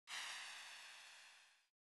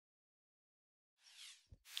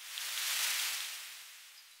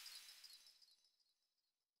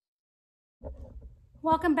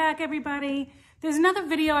Welcome back, everybody. There's another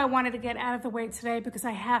video I wanted to get out of the way today because I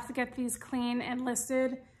have to get these clean and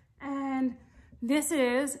listed. And this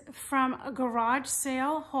is from a garage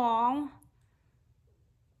sale haul.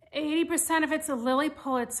 80% of it's a Lilly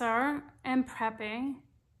Pulitzer and prepping,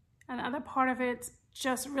 and the other part of it's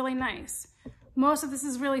just really nice. Most of this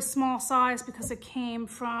is really small size because it came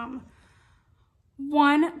from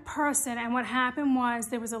one person, and what happened was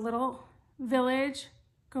there was a little village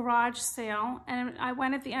garage sale, and I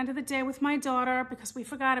went at the end of the day with my daughter because we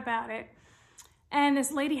forgot about it, and this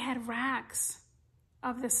lady had racks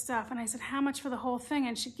of this stuff, and I said, how much for the whole thing?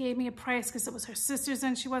 And she gave me a price because it was her sister's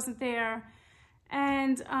and she wasn't there,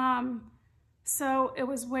 and so it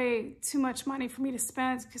was way too much money for me to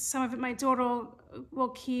spend because some of it my daughter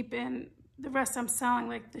will keep, and the rest I'm selling,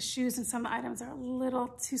 like the shoes and some of the items are a little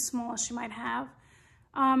too small she might have.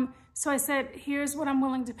 So I said, here's what I'm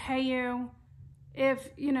willing to pay you. If,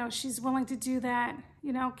 you know, she's willing to do that,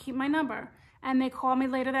 you know, keep my number. And they called me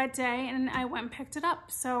later that day and I went and picked it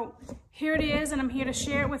up. So here it is, and I'm here to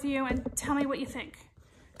share it with you and tell me what you think.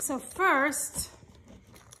 So first,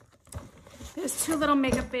 there's two little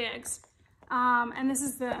makeup bags. And this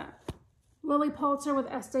is the Lilly Pulitzer with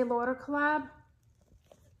Estee Lauder collab.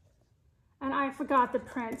 And I forgot the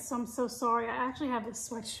print, so I'm so sorry. I actually have this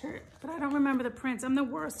sweatshirt, but I don't remember the prints. I'm the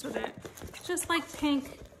worst with it. Just like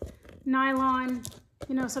pink nylon,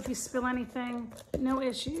 you know, so if you spill anything, no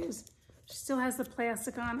issues. She still has the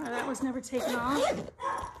plastic on her. That was never taken off.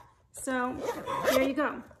 So there you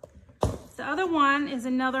go. The other one is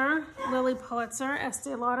another Lilly Pulitzer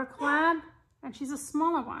Estee Lauder collab, and she's a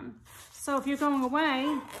smaller one. So if you're going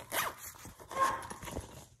away,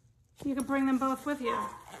 you can bring them both with you.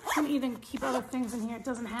 You can even keep other things in here. It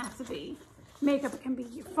doesn't have to be makeup. It can be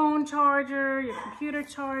your phone charger, your computer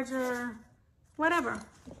charger, whatever.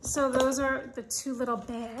 So those are the two little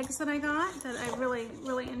bags that I got that I really,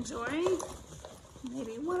 really enjoy.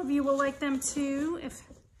 Maybe one of you will like them too if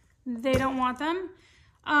they don't want them.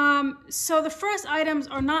 So the first items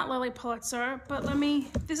are not Lilly Pulitzer, but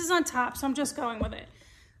this is on top, so I'm just going with it.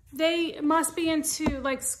 They must be into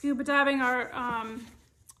like scuba diving or,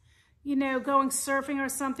 you know, going surfing or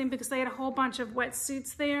something because they had a whole bunch of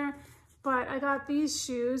wetsuits there. But I got these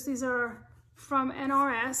shoes. These are from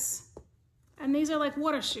NRS. And these are like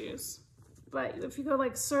water shoes, but if you go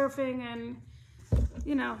like surfing and,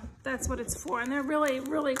 you know, that's what it's for. And they're really,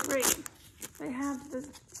 really great. They have the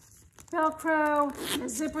Velcro and a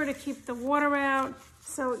zipper to keep the water out.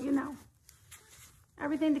 So, you know,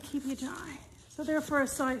 everything to keep you dry. So they're for a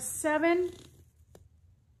size 7.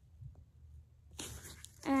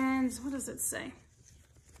 And what does it say?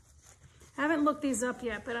 I haven't looked these up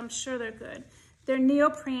yet, but I'm sure they're good. They're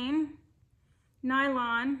neoprene,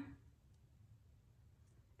 nylon,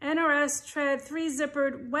 NRS Tread 3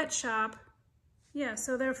 zippered wet shop. Yeah,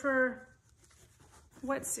 so they're for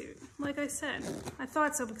wetsuit. Like I said, I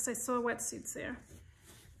thought so because I saw wetsuits there.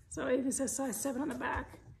 So it even says size 7 on the back.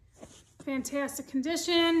 Fantastic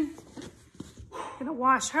condition. Gonna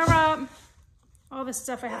wash her up. All this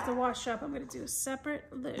stuff I have to wash up, I'm gonna do a separate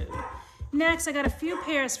load. Next, I got a few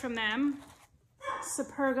pairs from them.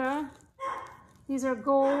 Superga. These are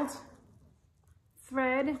gold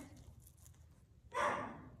thread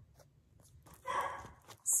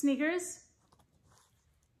sneakers,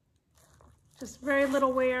 just very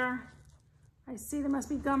little wear. I see there must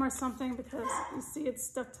be gum or something because you see it's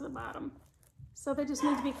stuck to the bottom. So they just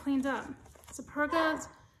need to be cleaned up. Superga's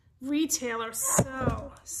retail are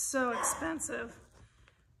so expensive.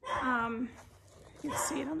 You can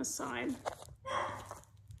see it on the side.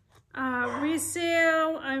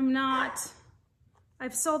 Resale,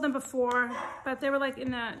 I've sold them before, but they were like in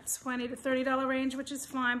the $20 to $30 range, which is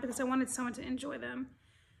fine because I wanted someone to enjoy them.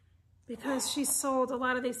 Because she sold a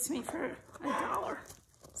lot of these to me for $1.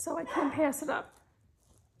 So I couldn't pass it up.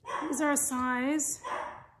 These are a size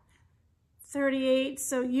 38,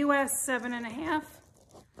 so US 7.5.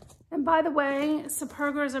 And by the way,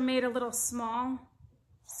 Supergas are made a little small.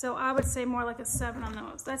 So I would say more like a 7 on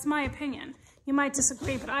those. That's my opinion. You might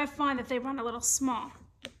disagree, but I find that they run a little small.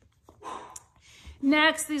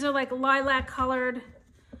 Next, these are like lilac colored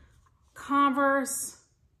Converse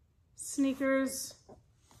sneakers.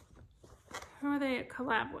 Who are they a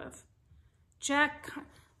collab with? Jack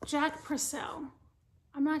Purcell.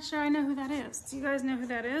 I'm not sure I know who that is. Do you guys know who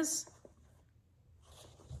that is?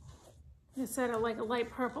 They said like a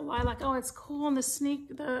light purple lilac. Oh, it's cool, and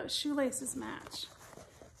the shoelaces match.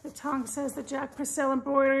 The tongue says the Jack Purcell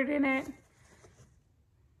embroidered in it.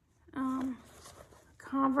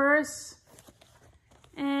 Converse.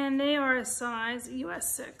 And they are a size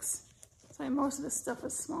US 6. So most of this stuff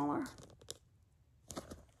is smaller.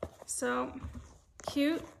 So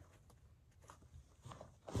Cute.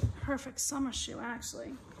 Perfect summer shoe,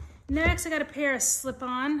 actually. Next, I got a pair of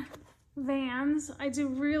slip-on Vans. I do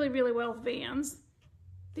really, really well with Vans.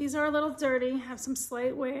 These are a little dirty, have some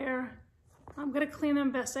slight wear. I'm gonna clean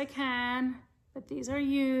them best I can, but these are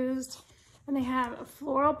used. And they have a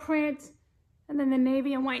floral print, and then the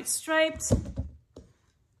navy and white striped.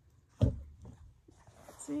 Let's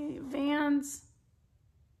see, Vans.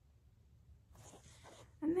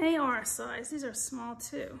 And they are a size, these are small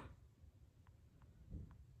too.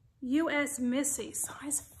 US Missy,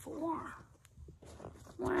 size 4.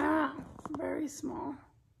 Wow, very small.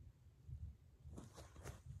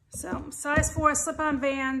 So, size 4 slip-on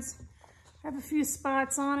Vans. I have a few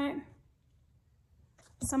spots on it.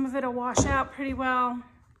 Some of it will wash out pretty well.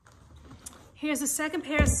 Here's the second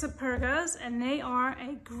pair of Supergas, and they are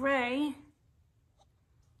a gray,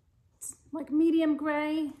 like medium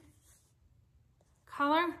gray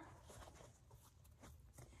color.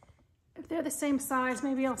 If they're the same size,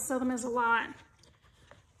 maybe I'll sell them as a lot.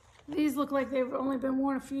 These look like they've only been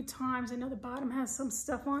worn a few times. I know the bottom has some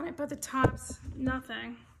stuff on it, but the top's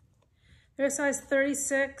nothing. They're a size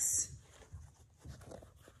 36.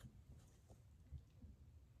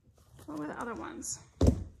 What were the other ones?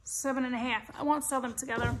 7.5. I won't sell them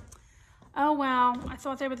together. Oh wow, I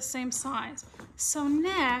thought they were the same size. So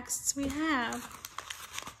next we have,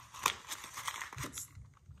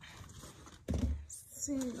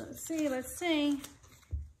 let's see.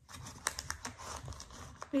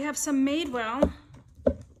 We have some Madewell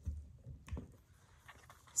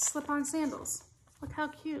slip-on sandals. Look how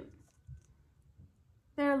cute.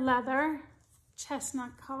 They're leather,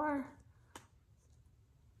 chestnut color.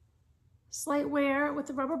 Slight wear with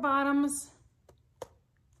the rubber bottoms,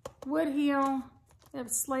 wood heel. They have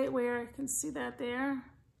slight wear, you can see that there.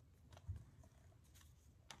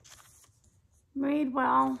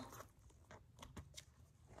 Madewell,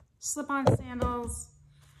 slip-on sandals,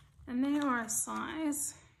 and they are a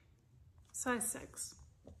size 6.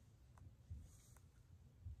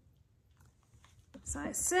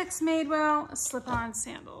 Size 6 Madewell, slip-on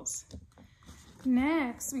sandals.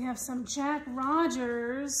 Next, we have some Jack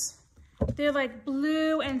Rogers. They're like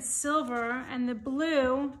blue and silver, and the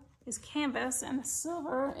blue is canvas and the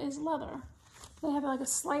silver is leather. They have like a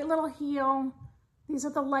slight little heel. These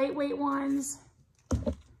are the lightweight ones.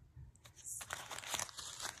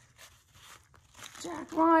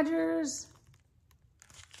 Jack Rogers.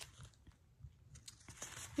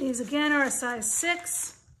 These again are a size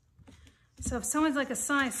 6. So if someone's like a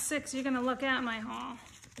size 6, you're gonna look at my haul.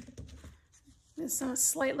 There's some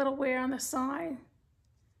slight little wear on the side,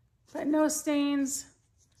 but no stains.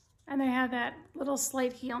 And they have that little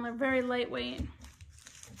slight heel and they're very lightweight.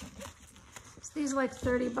 So these are like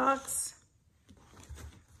 30 bucks.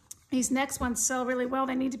 These next ones sell really well.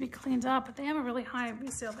 They need to be cleaned up, but they have a really high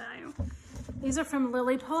resale value. These are from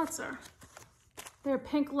Pulitzer. They're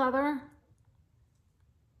pink leather,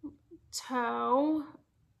 toe,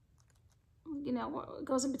 you know, what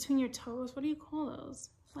goes in between your toes. What do you call those?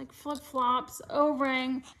 Like flip-flops,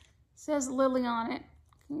 O-ring, says Lily on it.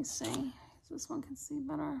 Can you see? This one can see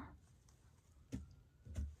better.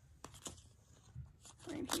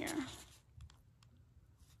 Right here.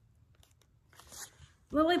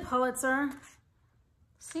 Pulitzer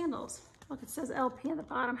sandals. Look, it says LP at the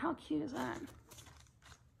bottom. How cute is that?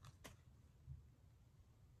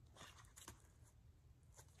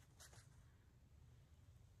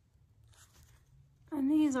 And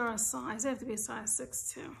these are a size. They have to be a size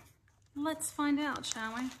 6 too. Let's find out,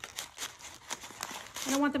 shall we? I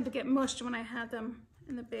don't want them to get mushed when I had them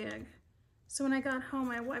in the bag. So when I got home,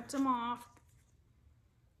 I wiped them off.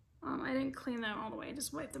 I didn't clean them all the way, I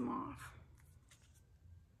just wiped them off.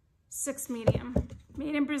 6 medium.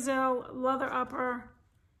 Made in Brazil, leather upper,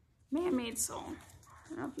 man-made sole. I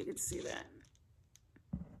don't know if you could see that.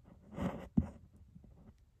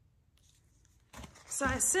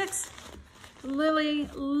 Size 6, Lily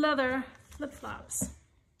leather flip-flops.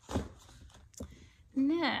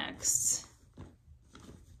 Next,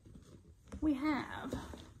 we have,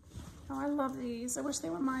 oh, I love these. I wish they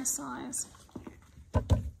were my size.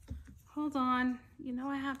 Hold on, you know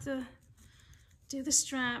I have to do the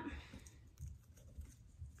strap.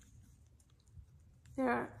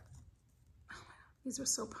 They're, oh my God, these were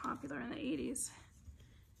so popular in the 80s.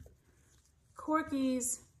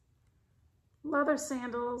 Corkies, leather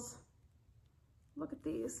sandals. Look at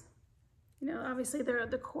these. You know, obviously they're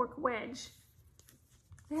the cork wedge.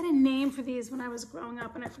 They had a name for these when I was growing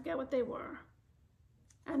up and I forget what they were.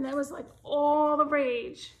 And that was like all the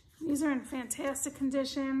rage. These are in fantastic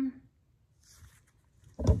condition.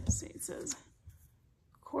 Let's see, it says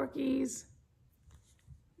Corkies,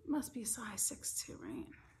 must be size 6 too, right?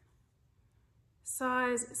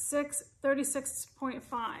 Size 6, 36.5,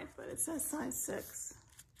 but it says size 6.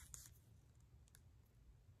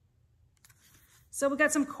 So we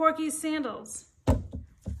got some Corky sandals.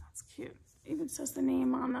 That's cute. Even says the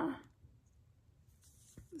name on the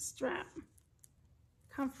strap.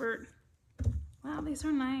 Comfort. Wow, these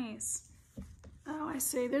are nice. Oh, I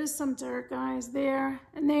see. There's some dirt, guys, there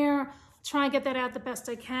and there. Try and get that out the best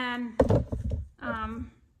I can.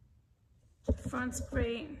 Front's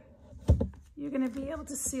great. You're going to be able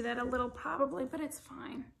to see that a little probably, but it's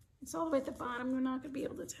fine. It's all the way at the bottom. You're not going to be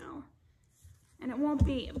able to tell. And it won't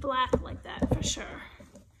be black like that for sure.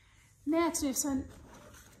 Next, we have some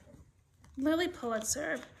Lily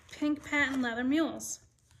Pulitzer pink patent leather mules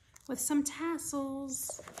with some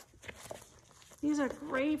tassels. These are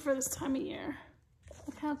great for this time of year.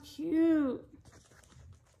 Look how cute.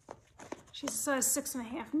 She's size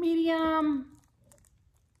 6.5 medium.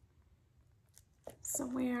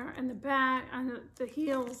 Somewhere in the back, on the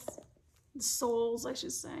heels, the soles, I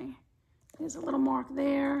should say. There's a little mark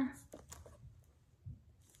there.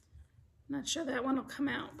 Not sure that one will come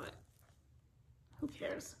out, but who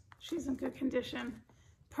cares? She's in good condition.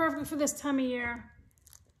 Perfect for this time of year.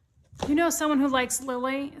 If you know someone who likes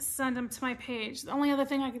Lily, send them to my page. The only other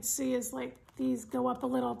thing I could see is like these go up a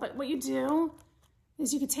little, but what you do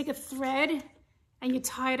is you can take a thread and you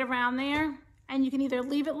tie it around there, and you can either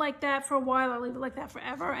leave it like that for a while or leave it like that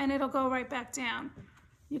forever, and it'll go right back down.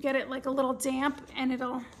 You get it like a little damp and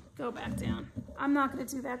it'll go back down. I'm not gonna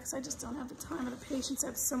do that because I just don't have the time or the patience. I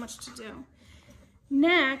have so much to do.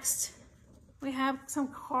 Next, we have some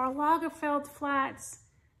Karl Lagerfeld flats,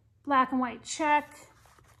 black and white check.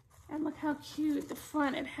 And look how cute the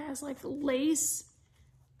front, it has like lace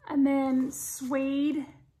and then suede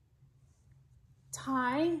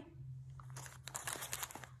tie.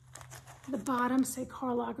 The bottom say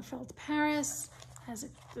Karl Lagerfeld Paris, has a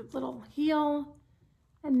little heel.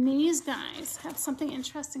 And these guys have something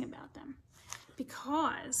interesting about them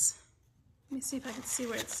because, let me see if I can see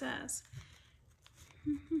where it says.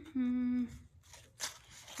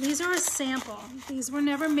 These are a sample. These were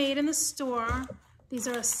never made in the store. These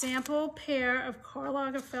are a sample pair of Karl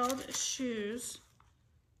Lagerfeld shoes.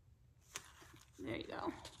 There you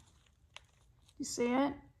go. You see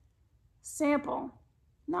it? Sample,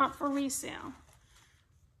 not for resale.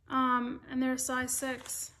 And they're size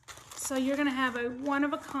 6. So you're gonna have a one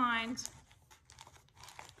of a kind,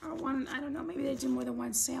 or one, I don't know, maybe they do more than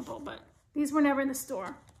one sample, but these were never in the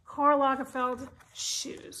store. Karl Lagerfeld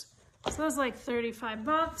shoes. So those like 35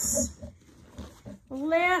 bucks.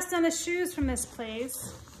 Last on the shoes from this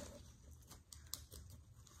place.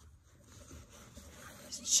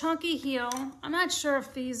 Chunky heel. I'm not sure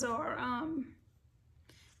if these are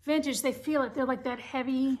vintage. They feel it. They're like that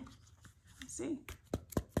heavy, let's see,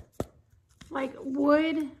 like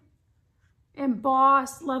wood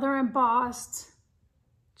embossed, leather embossed,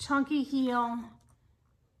 chunky heel,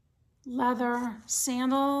 leather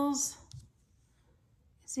sandals.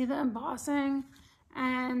 See the embossing?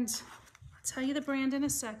 And I'll tell you the brand in a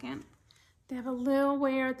second. They have a little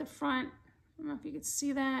wear at the front. I don't know if you can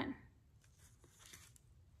see that.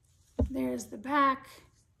 There's the back.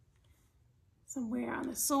 Some wear on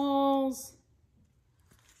the soles.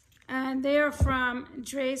 And they are from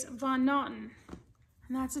Dries Van Noten.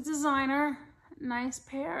 And that's a designer. Nice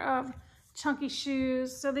pair of chunky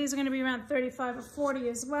shoes. So these are going to be around 35 or 40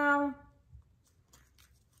 as well.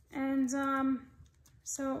 And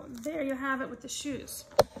so there you have it with the shoes.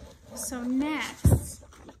 So next,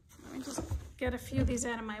 let me just get a few of these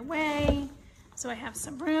out of my way. So I have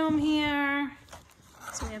some room here.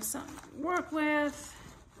 So we have something to work with.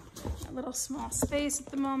 A little small space at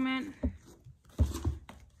the moment. As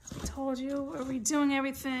I told you, we're redoing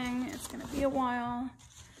everything. It's gonna be a while.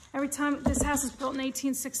 Every time, this house was built in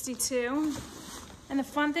 1862. And the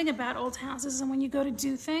fun thing about old houses is when you go to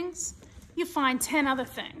do things, you find 10 other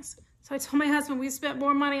things. So I told my husband, we spent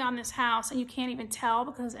more money on this house and you can't even tell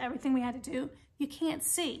because everything we had to do, you can't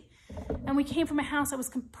see. And we came from a house that was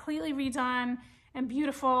completely redone and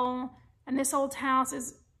beautiful. And this old house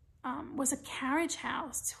was a carriage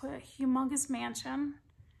house to a humongous mansion.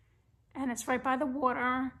 And it's right by the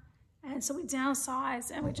water. And so we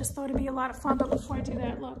downsized and we just thought it'd be a lot of fun. But before I do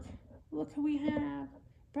that, look who we have.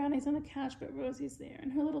 Brownie's on the couch, but Rosie's there in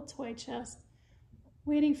her little toy chest,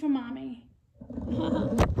 waiting for mommy.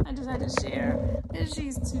 I just had to share.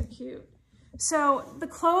 She's too cute. So the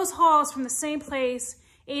clothes haul is from the same place.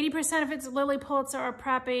 80% of it's Lily Pulitzer or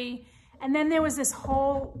Preppy. And then there was this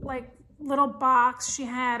whole like little box she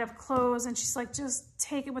had of clothes and she's like, just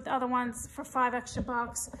take it with the other ones for $5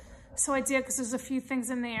 extra. So I did because there's a few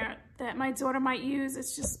things in there that my daughter might use.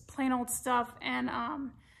 It's just plain old stuff. And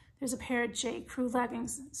there's a pair of J. Crew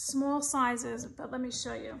leggings, small sizes, but let me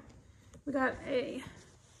show you. We got a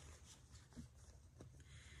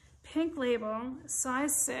pink label,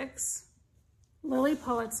 size 6, Lily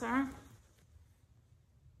Pulitzer,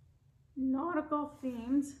 nautical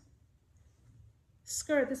themed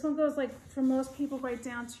skirt. This one goes like, for most people, right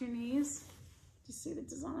down to your knees. You see the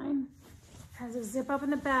design. Has a zip up in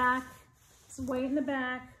the back. It's white in the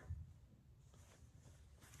back.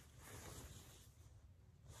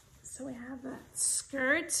 So we have that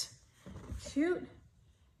skirt. Cute.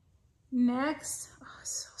 Next, oh,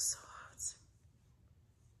 so soft.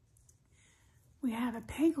 We have a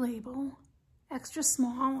pink label, extra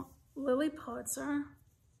small, Lily Pulitzer.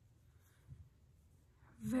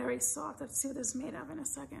 Very soft. Let's see what this is made of in a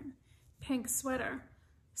second. Pink sweater.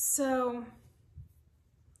 So,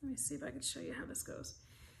 let me see if I can show you how this goes.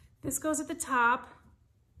 This goes at the top.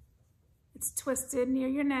 It's twisted near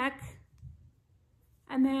your neck.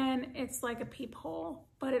 And then it's like a peephole,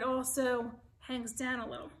 but it also hangs down a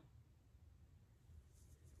little.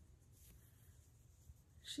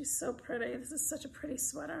 She's so pretty. This is such a pretty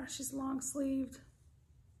sweater. She's long sleeved.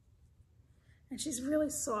 And she's really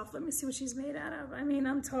soft. Let me see what she's made out of. I mean,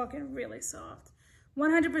 I'm talking really soft.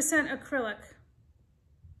 100% acrylic.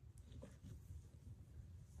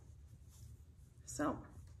 So,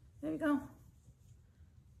 there you go.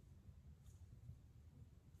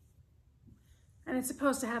 And it's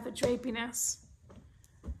supposed to have the drapiness.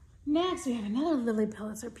 Next, we have another Lily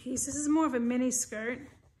Pulitzer piece. This is more of a mini skirt.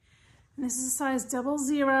 And this is a size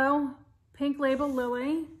 00, pink label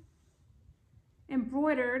Lily,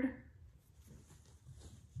 embroidered.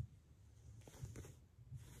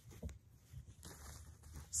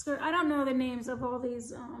 Skirt. I don't know the names of all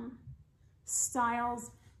these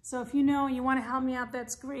styles. So if you know and you want to help me out,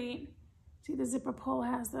 that's great. See, the zipper pull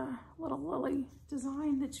has the little lily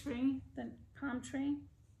design, the tree, the palm tree.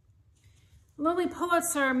 Lily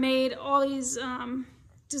Pulitzer made all these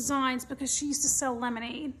designs because she used to sell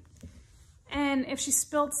lemonade. And if she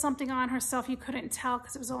spilled something on herself, you couldn't tell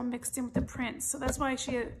because it was all mixed in with the prints. So that's why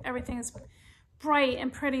everything is bright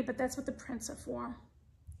and pretty, but that's what the prints are for.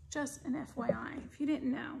 Just an FYI, if you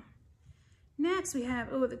didn't know. Next we have,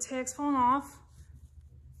 oh, the tag's fallen off.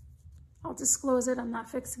 I'll disclose it, I'm not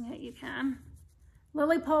fixing it, you can.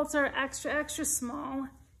 Lily Pulitzer, extra, extra small,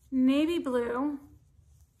 navy blue,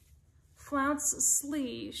 flounce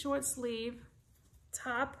sleeve, short sleeve,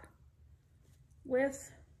 top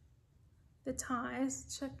with the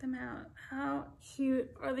ties. Check them out. How cute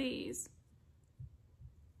are these?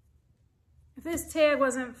 If this tag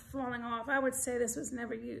wasn't falling off, I would say this was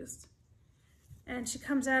never used. And she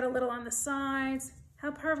comes out a little on the sides.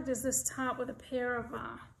 How perfect is this top with a pair of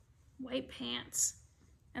white pants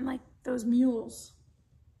and like those mules?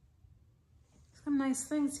 Some nice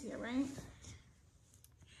things here, right?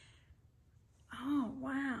 Oh,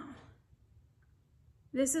 wow.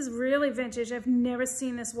 This is really vintage. I've never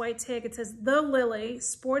seen this white tag. It says The Lily,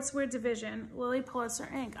 Sportswear Division, Lily Pulitzer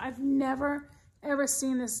Inc. I've never ever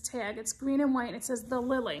seen this tag. It's green and white and it says The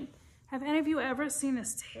Lily. Have any of you ever seen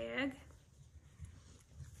this tag?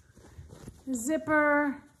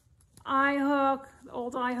 Zipper, eye hook,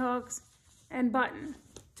 old eye hooks, and button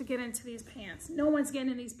to get into these pants. No one's getting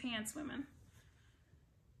in these pants, women.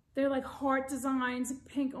 They're like heart designs,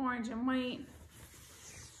 pink, orange, and white.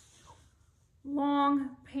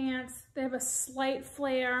 Long pants. They have a slight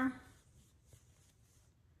flare.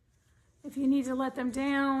 If you need to let them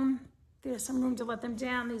down, there's some room to let them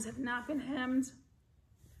down. These have not been hemmed.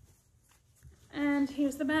 And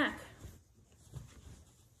here's the back.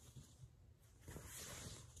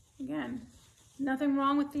 Again, nothing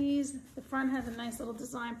wrong with these. The front has a nice little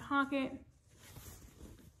design pocket.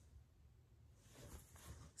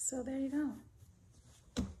 So there you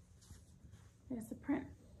go. There's the print.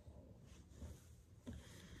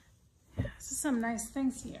 Yeah, so some nice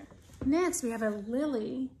things here. Next, we have a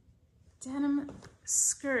Lily denim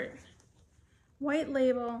skirt. White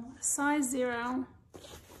label, size 0,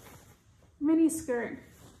 mini skirt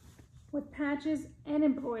with patches and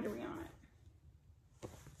embroidery on it.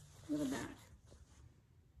 Look at that.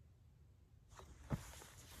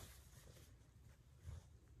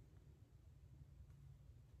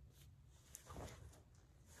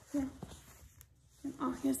 Yeah. And,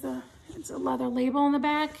 oh, it's a leather label on the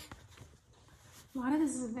back. A lot of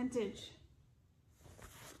this is vintage.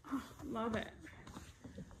 Oh, I love it.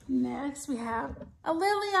 Next, we have a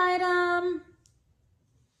Lily item.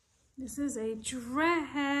 This is a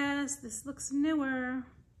dress. This looks newer.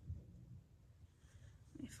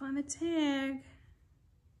 Let me find the tag.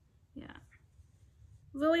 Yeah.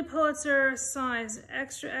 Lily Pulitzer size,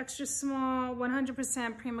 extra, extra small,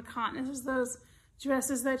 100% Prima cotton. This is those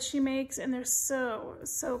dresses that she makes, and they're so,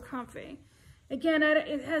 so comfy. Again,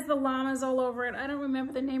 it has the llamas all over it. I don't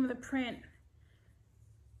remember the name of the print.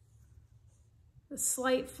 The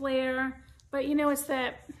slight flare, but you know, it's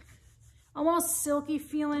that almost silky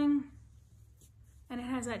feeling, and it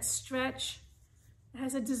has that stretch. It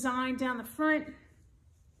has a design down the front.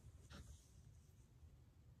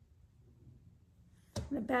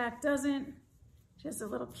 And the back doesn't. Just a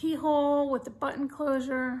little keyhole with the button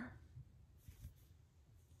closure.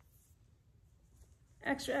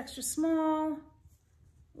 Extra, extra small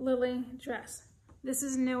Lily dress. This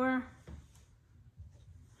is newer.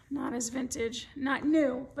 Not as vintage. Not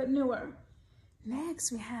new, but newer.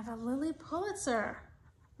 Next, we have a Lily Pulitzer.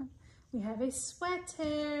 We have a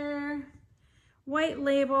sweater. White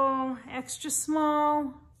label, extra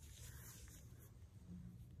small.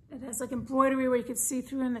 It has like embroidery where you can see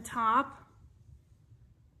through in the top.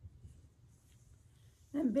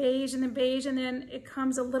 Then beige and then beige, and then it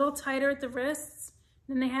comes a little tighter at the wrists.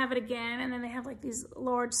 Then they have it again, and then they have like these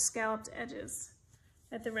large scalloped edges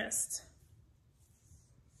at the wrist.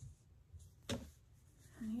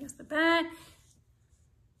 And here's the back.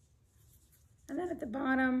 And then at the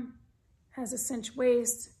bottom has a cinch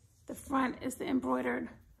waist. The front is the embroidered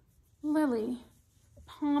lily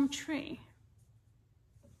palm tree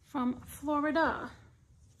from Florida.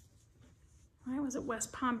 Why was it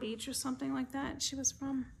West Palm Beach or something like that she was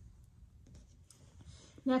from?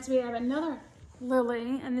 Next we have another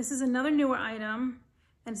lily, and this is another newer item,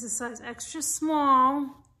 and it's a size extra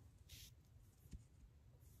small.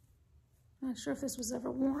 Not sure if this was ever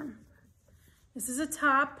worn. This is a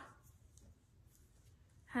top,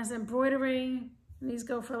 has embroidery, and these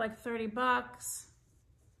go for like 30 bucks.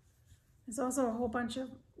 There's also a whole bunch of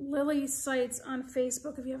Lily sites on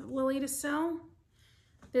Facebook. If you have Lily to sell,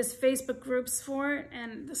 there's Facebook groups for it,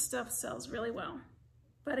 and the stuff sells really well.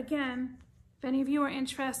 But again, if any of you are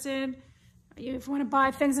interested, if you want to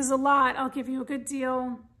buy things as a lot, I'll give you a good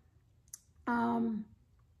deal.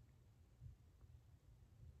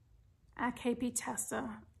 At KPTESTA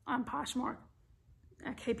on Poshmark,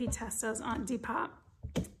 at KPTESTA's on Depop.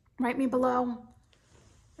 Write me below.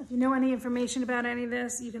 If you know any information about any of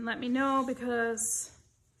this, you can let me know, because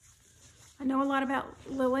I know a lot about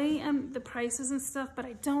Lily and the prices and stuff, but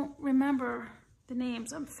I don't remember the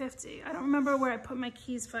names. I'm 50. I don't remember where I put my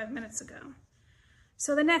keys 5 minutes ago.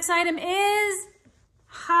 So the next item is,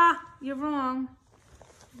 you're wrong.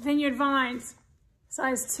 Vineyard Vines,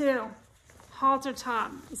 size 2, halter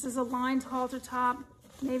top. This is a lined halter top,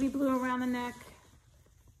 navy blue around the neck.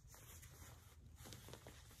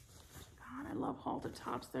 God, I love halter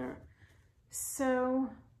tops. They're so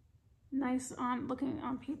nice on looking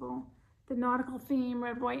on people. The nautical theme,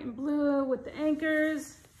 red, white, and blue with the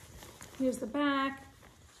anchors. Here's the back.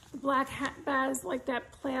 The black hat baz, like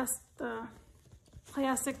that plastic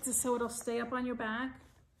so it'll stay up on your back.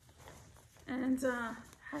 And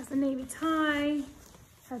has the navy tie,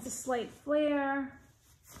 has a slight flare,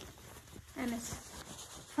 and it's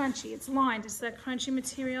crunchy. It's lined. It's that crunchy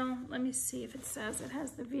material. Let me see if it says it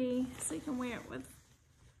has the V, so you can wear it with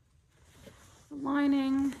the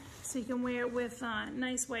lining. So you can wear it with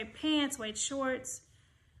nice white pants, white shorts.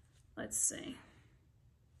 Let's see.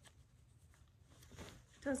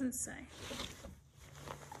 Doesn't say.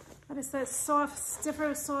 But it's that soft,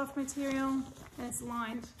 stiffer, soft material, and it's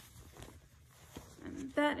lined.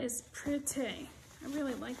 And that is pretty. I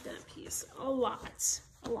really like that piece a lot,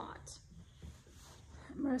 a lot.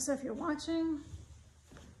 Marissa, if you're watching,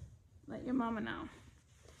 let your mama know.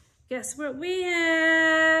 Guess what we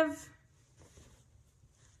have?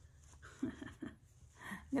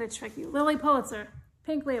 I'm gonna trick you. Lily Pulitzer,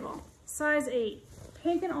 pink label, size 8,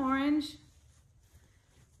 pink and orange,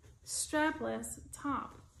 strapless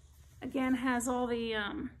top. Again, has all the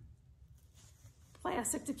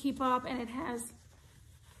plastic to keep up, and it has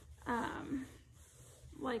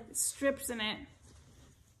like strips in it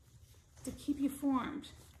to keep you formed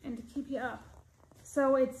and to keep you up.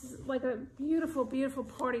 So it's like a beautiful, beautiful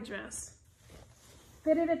party dress.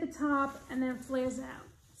 Fitted at the top and then flares out.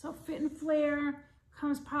 So fit and flare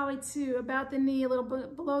comes probably to about the knee, a little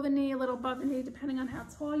bit below the knee, a little above the knee, depending on how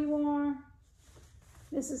tall you are.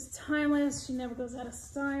 This is timeless. She never goes out of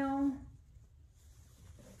style.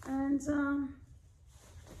 And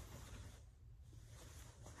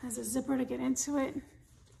has a zipper to get into it.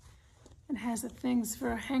 It has the things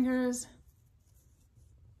for hangers,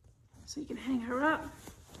 so you can hang her up.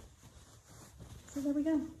 So there we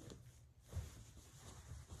go.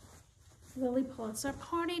 Lily Pulitzer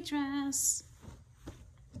party dress.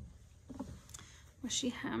 Was she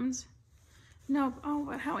hemmed? No, oh,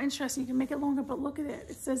 but how interesting. You can make it longer, but look at it.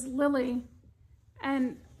 It says Lily,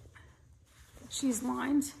 and she's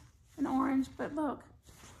lined in orange, but look.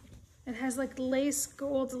 It has like lace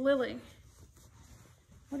gold lily.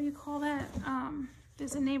 What do you call that?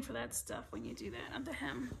 There's a name for that stuff when you do that on the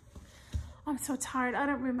hem. I'm so tired, I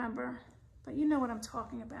don't remember, but you know what I'm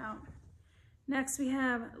talking about. Next we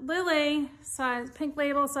have Lily, size pink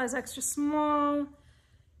label, size extra small,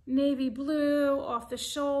 navy blue, off the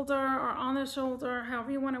shoulder or on the shoulder, however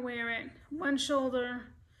you want to wear it. One shoulder,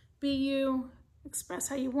 BU, express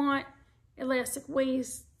how you want. Elastic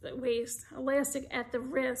waist, elastic at the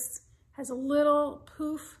wrist, has a little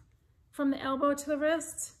poof from the elbow to the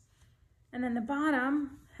wrist. And then the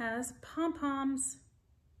bottom has pom-poms,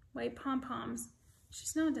 white pom-poms.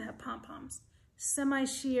 She's known to have pom-poms.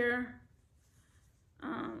 Semi-sheer.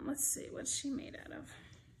 Let's see, what's she made out of?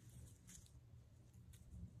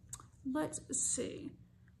 Let's see.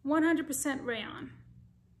 100% rayon.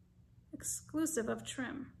 Exclusive of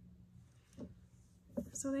trim.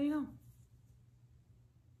 So there you go.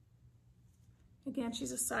 Again,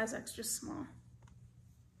 she's a size extra small.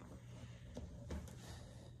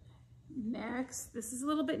 Next, this is a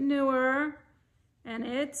little bit newer, and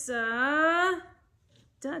it's a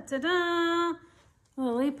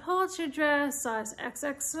Lily Pulitzer dress, size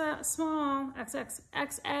XX small,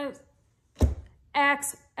 XXXS,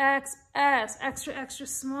 extra extra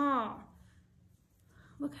small.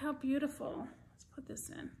 Look how beautiful. Let's put this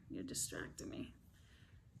in. You're distracting me.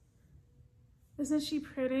 Isn't she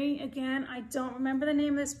pretty? Again, I don't remember the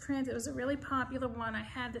name of this print. It was a really popular one. I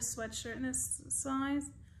had this sweatshirt in this size.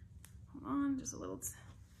 Hold on, just a little.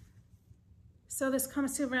 So this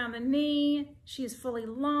comes to around the knee. She is fully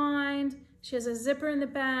lined. She has a zipper in the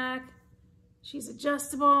back. She's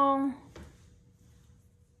adjustable.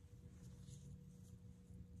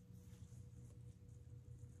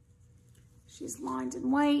 She's lined in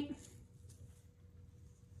white.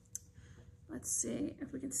 Let's see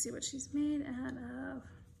if we can see what she's made out of.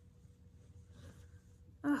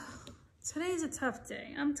 Oh, today's a tough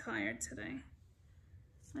day. I'm tired today.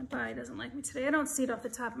 My body doesn't like me today. I don't see it off the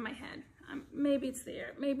top of my head. Maybe it's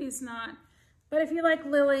there, maybe it's not. But if you like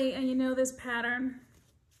Lily and you know this pattern,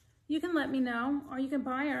 you can let me know, or you can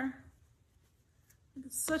buy her.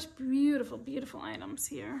 Such beautiful, beautiful items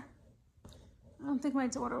here. I don't think my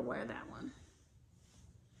daughter will wear that one.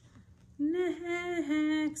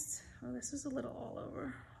 Next. Oh, this is a little all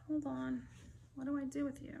over. Hold on. What do I do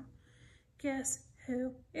with you? Guess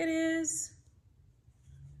who it is?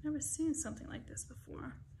 Never seen something like this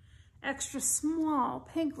before. Extra small,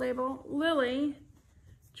 pink label, Lily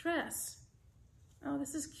dress. Oh,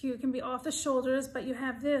 this is cute. It can be off the shoulders, but you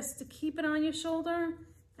have this to keep it on your shoulder,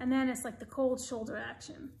 and then it's like the cold shoulder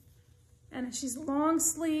action. And she's long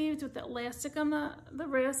sleeved with the elastic on the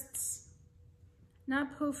wrists.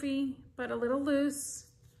 Not poofy, but a little loose.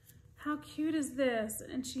 How cute is this?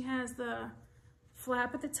 And she has the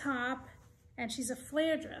flap at the top, and she's a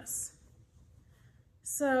flare dress.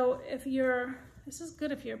 So if this is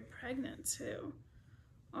good if you're pregnant too,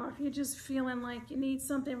 or if you're just feeling like you need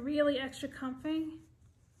something really extra comfy.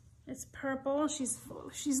 It's purple, she's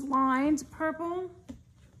lined purple.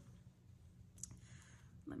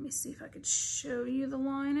 Let me see if I could show you the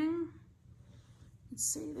lining. Let's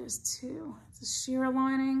see, there's two. It's a sheer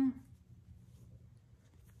lining.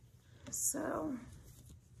 So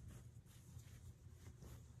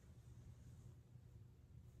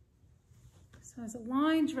it's a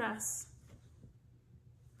line dress.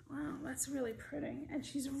 Wow, that's really pretty. And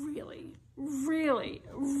she's really, really,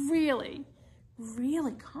 really,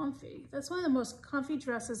 really comfy. That's one of the most comfy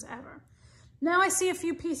dresses ever. Now I see a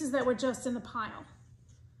few pieces that were just in the pile.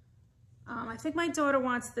 I think my daughter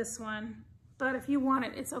wants this one, but if you want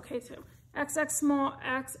it, it's okay too. XX small,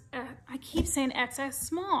 I keep saying XX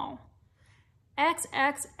small.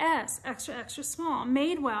 XXS, extra, extra small.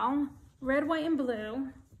 Made well, red, white, and blue.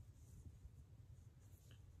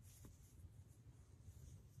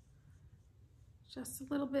 Just a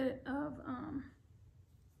little bit of,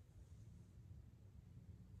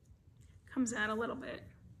 comes out a little bit.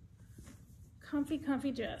 Comfy,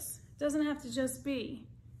 comfy dress. Doesn't have to just be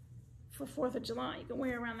for 4th of July. You can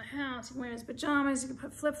wear it around the house, you can wear it as pajamas, you can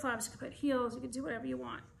put flip-flops, you can put heels, you can do whatever you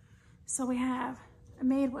want. So we have a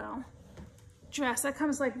Madewell dress that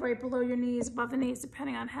comes like right below your knees, above the knees,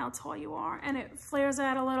 depending on how tall you are. And it flares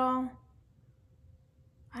out a little.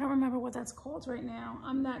 I don't remember what that's called right now.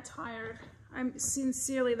 I'm that tired. I'm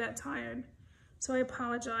sincerely that tired. So I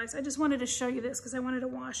apologize. I just wanted to show you this because I wanted to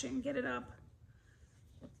wash it and get it up.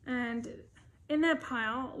 And in that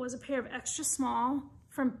pile was a pair of extra small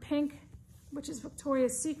from Pink, which is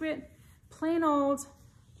Victoria's Secret, plain old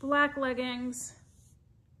black leggings,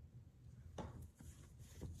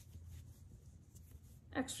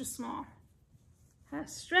 extra small.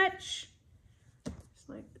 Has stretch. It's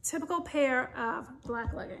like a typical pair of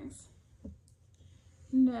black leggings.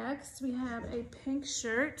 Next, we have a pink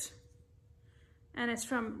shirt, and it's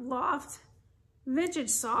from Loft, Vintage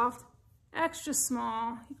Soft, extra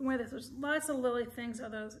small. You can wear this. There's lots of Lily things. Are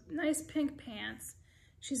those nice pink pants.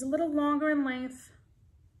 She's a little longer in length,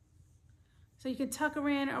 so you can tuck her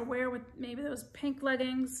in or wear with maybe those pink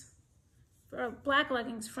leggings or black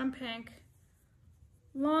leggings from Pink.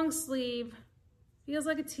 Long sleeve, feels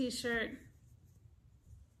like a t-shirt.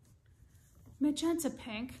 Magenta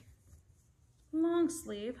pink, long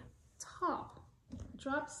sleeve, top.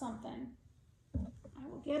 Drop something. I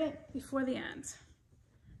will get it before the end.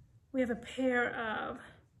 We have a pair of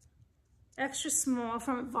extra small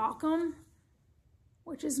from Volcom,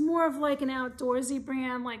 which is more of like an outdoorsy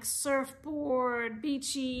brand, like surfboard,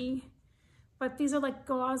 beachy, but these are like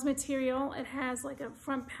gauze material. It has like a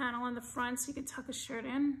front panel in the front so you can tuck a shirt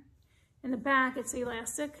in. In the back, it's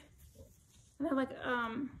elastic. And they're like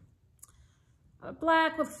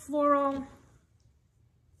black with floral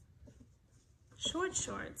short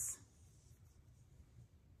shorts.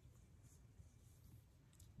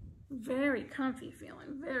 Very comfy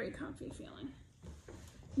feeling, very comfy feeling.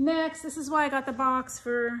 Next, this is why I got the box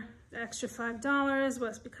for the extra $5,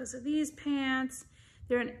 was because of these pants.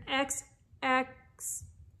 They're an XXS,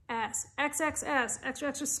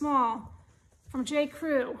 extra small, from J.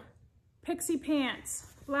 Crew. Pixie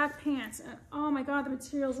pants, black pants, and oh my God, the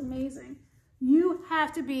material's amazing. You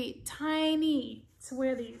have to be tiny to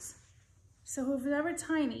wear these. So whoever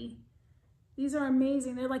tiny, these are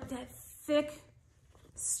amazing. They're like that thick,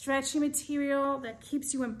 stretchy material that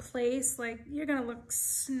keeps you in place. Like, you're gonna look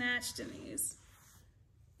snatched in these.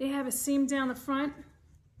 They have a seam down the front.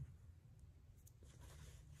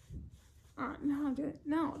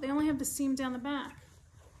 No, they only have the seam down the back.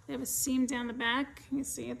 They have a seam down the back. You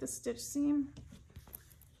see it, the stitch seam.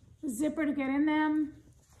 The zipper to get in them.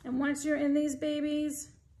 And once you're in these babies,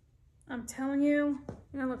 I'm telling you,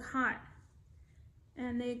 you're gonna look hot.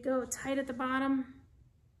 And they go tight at the bottom.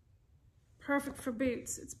 Perfect for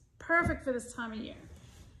boots. It's perfect for this time of year.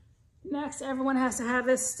 Next, everyone has to have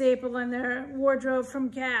this staple in their wardrobe from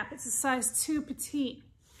Gap. It's a size 2 petite.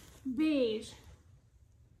 Beige.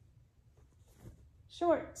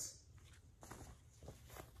 Shorts.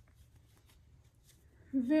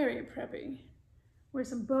 Very preppy. Wear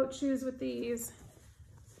some boat shoes with these.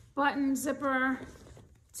 Button zipper,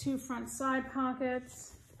 2 front side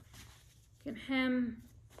pockets. You can hem,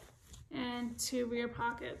 and 2 rear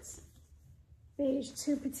pockets. Beige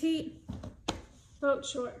 2 petite, boat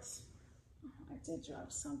shorts. Oh, I did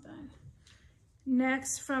drop something.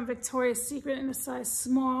 Next, from Victoria's Secret in a size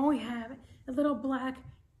small, we have a little black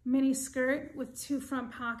mini skirt with 2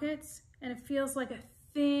 front pockets, and it feels like a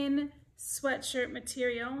thin sweatshirt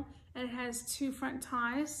material, and it has 2 front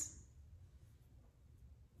ties,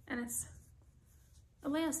 and it's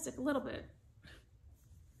elastic a little bit.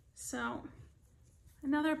 So,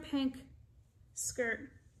 another pink skirt.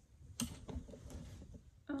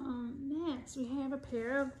 Next, we have a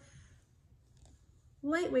pair of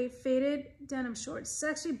lightweight faded denim shorts. It's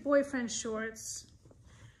actually boyfriend shorts.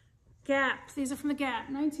 Gap. These are from the Gap,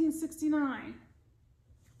 1969.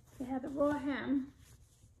 They have the raw hem.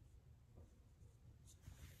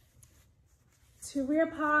 2 rear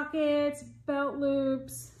pockets, belt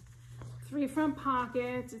loops, 3 front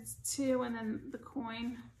pockets. It's 2 and then the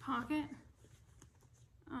coin pocket.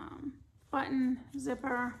 Button,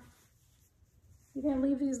 zipper. You're gonna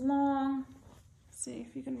leave these long. See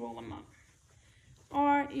if you can roll them up.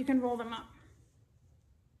 Or you can roll them up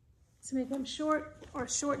to make them short or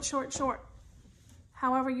short, short, short.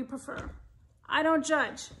 However you prefer. I don't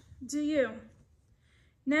judge, do you?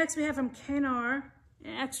 Next we have from K&R,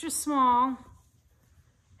 an extra small,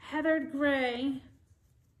 heathered gray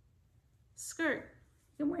skirt.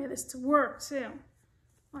 You can wear this to work too.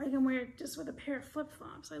 Or you can wear it just with a pair of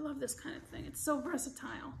flip-flops. I love this kind of thing. It's so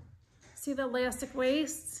versatile. See the elastic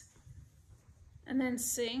waist? And then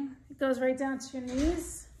see, it goes right down to your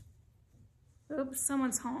knees. Oops,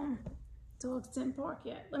 someone's home. Dogs didn't bark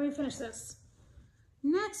yet. Let me finish this.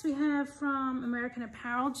 Next we have from American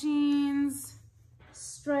Apparel jeans,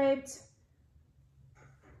 striped,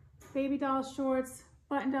 baby doll shorts,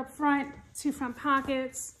 buttoned up front, 2 front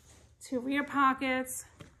pockets, 2 rear pockets.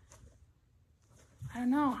 I don't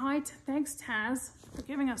know, thanks Taz for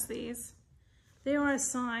giving us these. They are a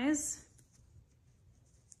size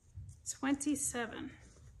 27.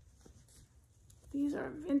 These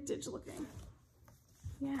are vintage looking.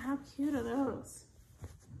 Yeah, how cute are those?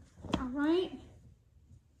 All right.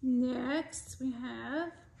 Next, we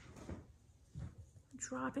have,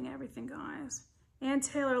 dropping everything, guys. Ann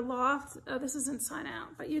Taylor Loft. Oh, this is inside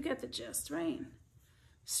out, but you get the gist, right?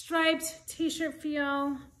 Striped t-shirt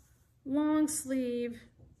feel, long sleeve.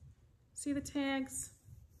 See the tags?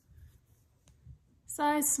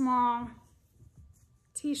 Size small,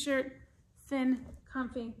 t-shirt, thin,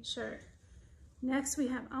 comfy shirt. Next we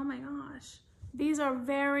have, oh my gosh, these are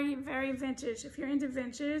very, very vintage. If you're into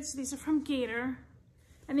vintage, these are from Gator.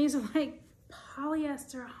 And these are like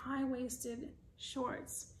polyester high-waisted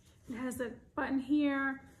shorts. It has the button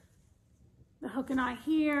here, the hook and eye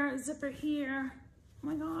here, zipper here. Oh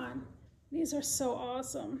my God, these are so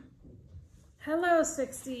awesome. Hello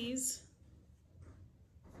 60s.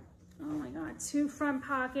 Oh my God, 2 front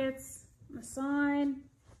pockets on the side.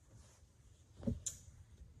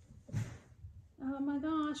 Oh my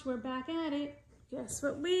gosh, we're back at it. Guess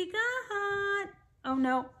what we got? Oh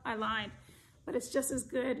no, I lied. But it's just as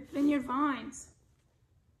good. Vineyard Vines.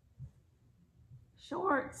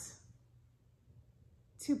 Shorts.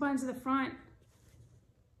 2 buttons at the front.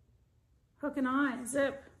 Hook and eye,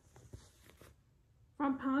 zip.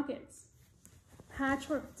 Front pockets.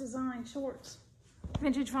 Patchwork design shorts.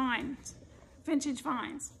 Vintage Vines. Vintage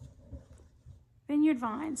Vines. Vineyard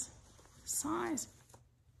Vines. Size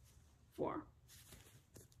 4.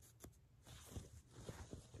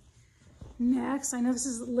 Next, I know this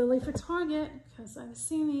is Lily for Target because I've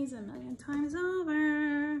seen these a million times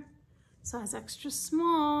over. Size extra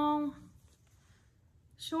small.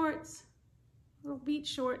 Shorts, little beach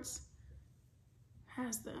shorts.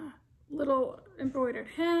 Has the little embroidered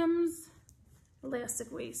hems,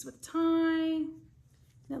 elastic waist with tie,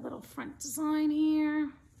 the little front design here.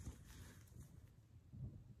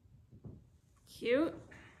 Cute,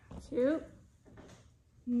 cute.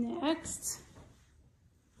 Next.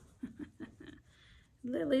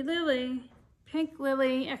 Lily, pink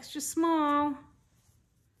Lily, extra small,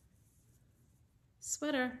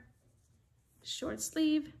 sweater, short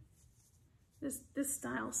sleeve. This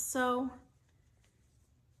style's so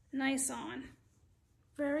nice on.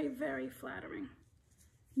 Very, very flattering.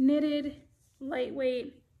 Knitted,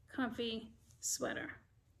 lightweight, comfy sweater.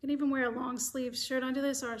 You can even wear a long sleeve shirt under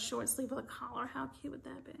this or a short sleeve with a collar. How cute would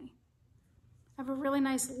that be? I have a really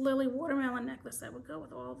nice Lily watermelon necklace that would go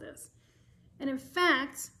with all of this. And in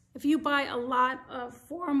fact, if you buy a lot of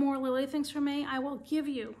 4 or more Lily things from me, I will give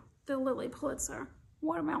you the Lily Pulitzer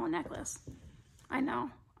watermelon necklace. I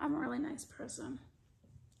know, I'm a really nice person.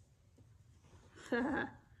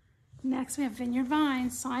 Next, we have Vineyard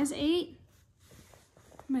Vines, size 8,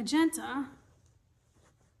 magenta,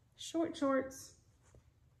 short shorts,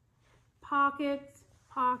 pockets,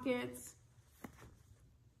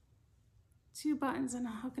 2 buttons and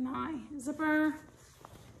a hook and eye, zipper.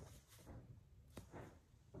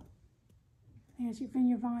 Here's your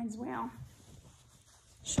Vineyard Vines whale.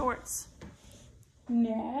 Shorts.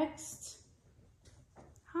 Next.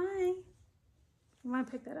 Hi. You want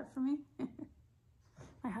to pick that up for me?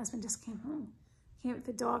 My husband just came home. Can't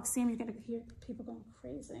the dog see him? You're going to hear people going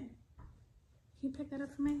crazy. Can you pick that up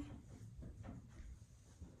for me?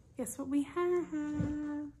 Guess what we have?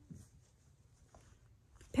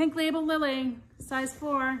 Pink Label Lily, size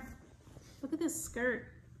 4. Look at this skirt.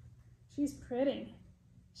 She's pretty.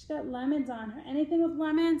 She's got lemons on her. Anything with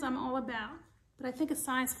lemons, I'm all about. But I think a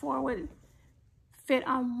size 4 would fit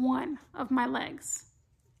on 1 of my legs.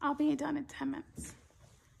 I'll be done in 10 minutes.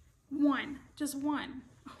 1, just 1.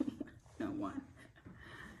 No, 1.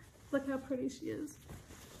 Look how pretty she is.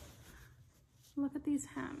 Look at these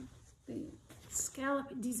hems, the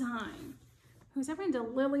scallop design. Who's ever into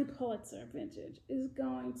Lily Pulitzer vintage is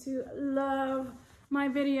going to love my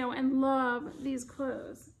video and love these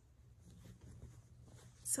clothes.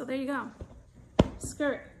 So there you go.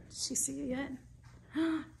 Skirt. Did she see you yet?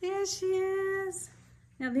 There she is.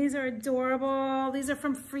 Now these are adorable. These are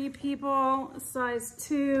from Free People, size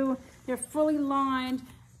 2. They're fully lined,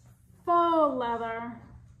 faux leather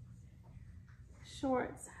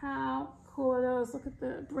shorts. How cool are those? Look at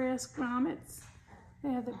the brass grommets.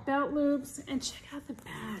 They have the belt loops, and check out the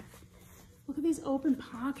back. Look at these open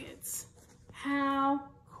pockets. How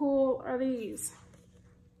cool are these?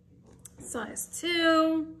 Size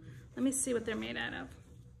 2. Let me see what they're made out of.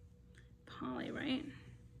 Poly, right?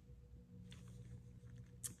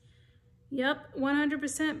 Yep,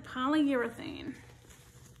 100% polyurethane.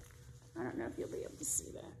 I don't know if you'll be able to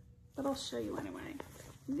see that, but I'll show you anyway.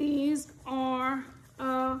 These are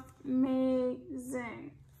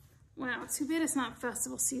amazing. Wow, too bad it's not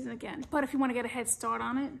festival season again, but if you want to get a head start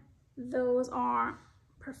on it, those are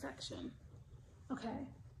perfection. Okay,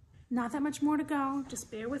 not that much more to go. Just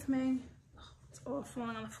bear with me. Oh, it's all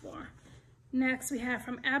falling on the floor. Next we have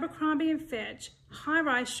from Abercrombie & Fitch,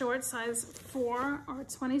 high-rise short size 4 or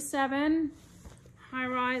 27.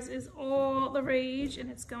 High-rise is all the rage,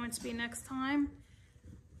 and it's going to be next time.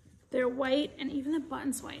 They're white, and even the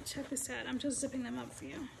button's white. Check this out. I'm just zipping them up for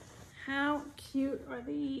you. How cute are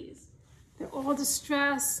these? They're all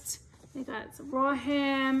distressed. They got some raw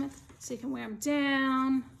hem, so you can wear them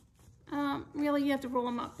down. Really, you have to roll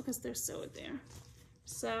them up because they're sewed there.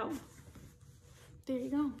 So, there you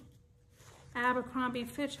go. Abercrombie &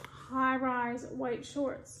 Fitch high-rise white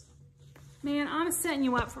shorts. Man, I'm setting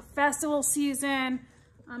you up for festival season.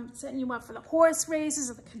 I'm setting you up for the horse races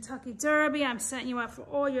or the Kentucky Derby. I'm setting you up for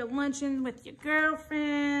all your luncheons with your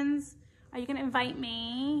girlfriends. Are you gonna invite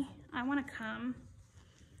me? I wanna come.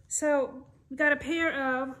 So, we got a pair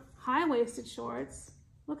of high-waisted shorts.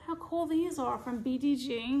 Look how cool these are from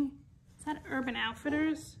BDG. Is that Urban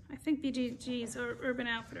Outfitters? I think BDG's are Urban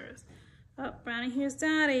Outfitters. Oh, Brownie, here's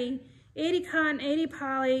Daddy. 80 cotton, 80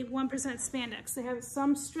 poly, 1% spandex. They have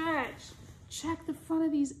some stretch. Check the front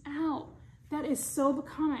of these out. That is so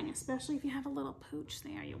becoming, especially if you have a little pooch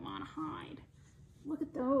there you want to hide. Look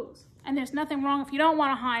at those. And there's nothing wrong if you don't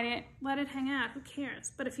want to hide it. Let it hang out. Who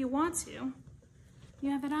cares? But if you want to,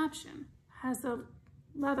 you have that option. Has the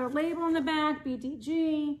leather label in the back,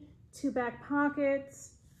 BDG, 2 back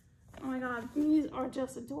pockets. Oh my God, these are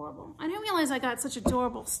just adorable. I didn't realize I got such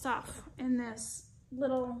adorable stuff in this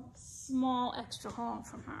little small extra haul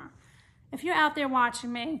from her. If you're out there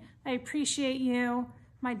watching me, I appreciate you.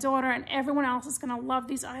 My daughter and everyone else is gonna love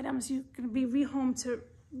these items. You're gonna be rehomed to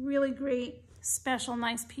really great, special,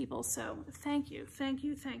 nice people. So thank you, thank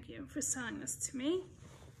you, thank you for selling this to me.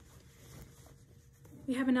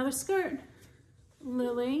 We have another skirt.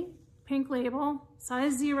 Lily, pink label,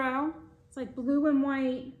 size 0. It's like blue and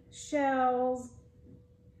white shells.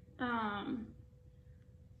 And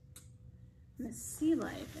the sea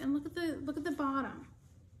life. And look at the bottom.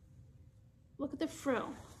 Look at the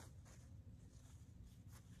frill.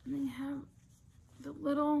 And then you have the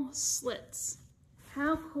little slits.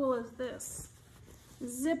 How cool is this?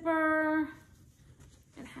 Zipper.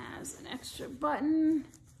 It has an extra button.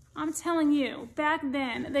 I'm telling you, back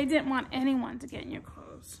then, they didn't want anyone to get in your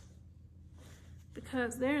clothes.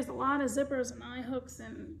 Because there's a lot of zippers and eye hooks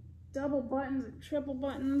and double buttons and triple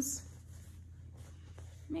buttons.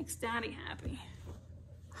 Makes Daddy happy.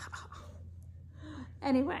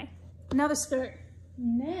 Anyway, another skirt.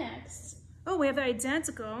 Next, oh, we have the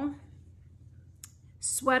identical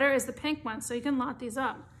sweater is the pink one, so you can lot these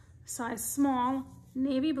up. Size small,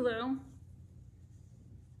 navy blue. Oh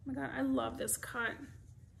my God, I love this cut.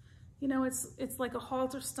 You know, it's like a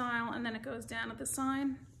halter style, and then it goes down at the side.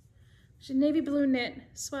 It's a navy blue knit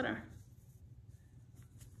sweater.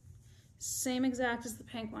 Same exact as the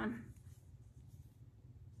pink one.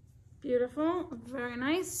 Beautiful, very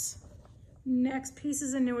nice. Next piece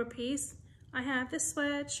is a newer piece. I have this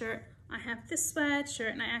sweatshirt, I have this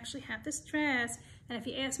sweatshirt, and I actually have this dress. And if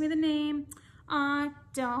you ask me the name, I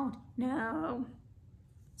don't know.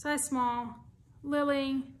 Size small,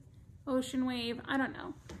 Lily, ocean wave, I don't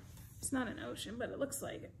know. It's not an ocean, but it looks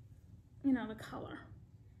like it. You know, the color.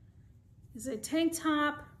 It's a tank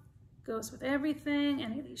top, goes with everything.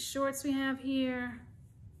 Any of these shorts we have here.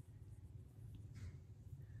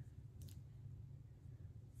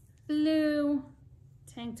 Blue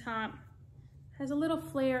tank top. Has a little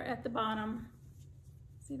flare at the bottom.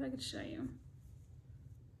 Let's see if I can show you.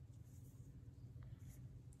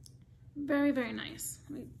 Very, very nice.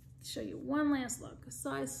 Let me show you one last look. A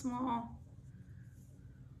size small.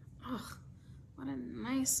 Oh, what a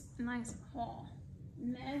nice, nice haul.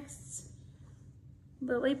 Next,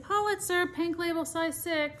 Lily Pulitzer, pink label, size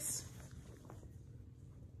 6.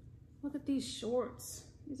 Look at these shorts.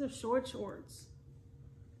 These are short shorts.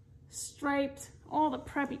 Striped, all the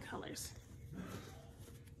preppy colors.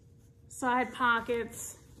 Side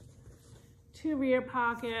pockets, 2 rear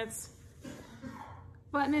pockets,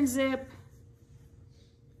 button and zip.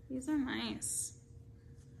 These are nice.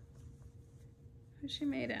 What's she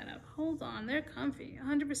made out of? Hold on, they're comfy.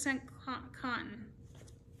 100% cotton.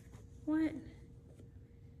 What?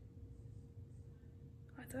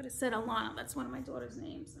 I thought it said Alana. That's one of my daughter's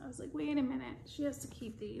names. I was like, wait a minute. She has to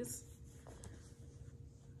keep these.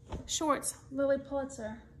 Shorts, Lily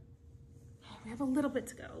Pulitzer. We have a little bit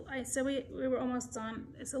to go. I said we were almost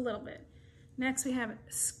done. It's a little bit. Next we have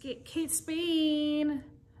Kate Spade.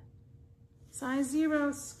 Size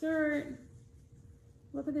 0 skirt.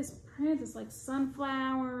 Look at this print. It's like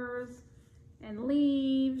sunflowers and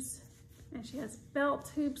leaves. And she has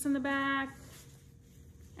belt hoops in the back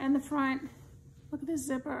and the front. Look at this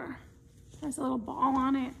zipper. There's a little ball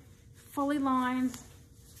on it. Fully lined.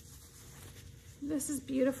 This is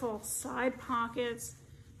beautiful. Side pockets.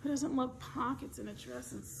 Who doesn't love pockets in a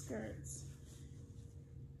dress and skirts?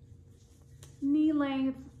 Knee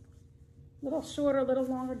length, a little shorter, a little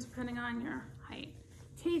longer, depending on your height.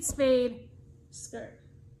 Kate Spade skirt.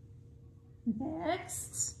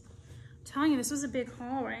 Next, I'm telling you, this was a big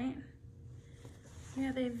haul, right?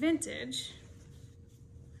 Yeah, they vintage.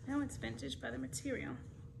 I know it's vintage by the material.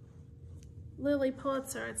 Lily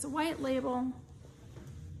Pulitzer. It's a white label,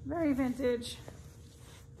 very vintage.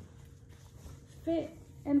 Fit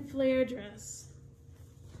and flare dress.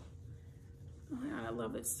 Oh my God, I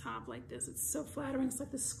love this top like this. It's so flattering. It's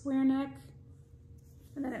like the square neck,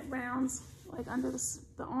 and then it rounds like under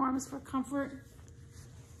the arms for comfort.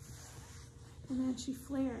 And then she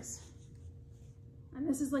flares. And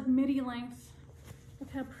this is like midi length. Look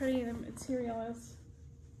how pretty the material is.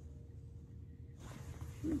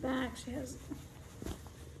 In the back, she has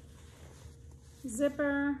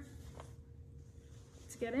zipper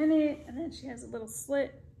to get in it, and then she has a little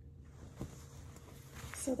slit.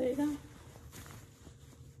 So there you go.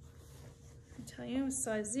 I tell you,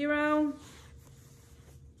 size 0.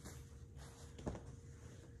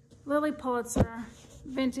 Lily Pulitzer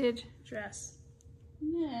vintage dress.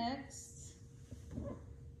 Next,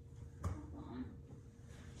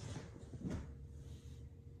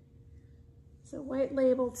 it's a white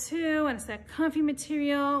label too, and it's that comfy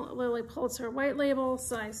material. Lily Pulitzer white label,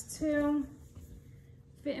 size 2.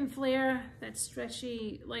 Fit and flare, that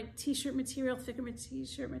stretchy like t-shirt material, thicker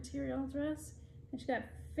t-shirt material dress. And she got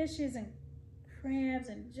fishes and crabs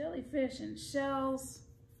and jellyfish and shells.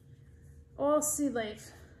 All sea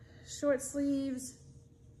life. Short sleeves.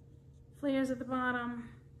 Flares at the bottom.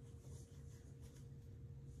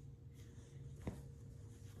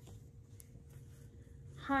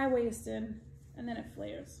 High-waisted, and then it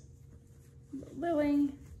flares.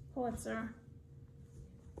 Lily Pulitzer,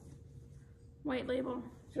 white label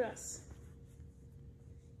dress.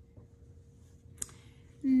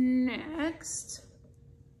 Next,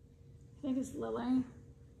 I think it's Lily.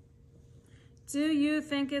 Do you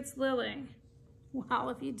think it's Lily?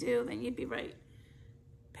 Well, if you do, then you'd be right.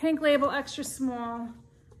 Pink label, extra small,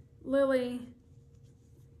 Lily,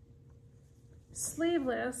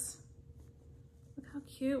 sleeveless. Look how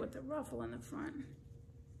cute with the ruffle in the front.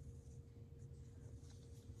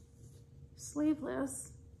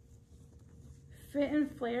 Sleeveless, fit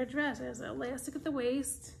and flare dress. There's elastic at the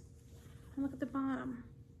waist, and look at the bottom.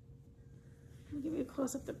 I'll give you a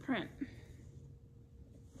close up the print.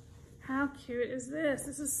 How cute is this?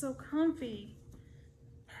 This is so comfy.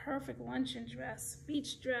 Perfect luncheon dress,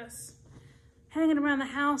 beach dress, hanging around the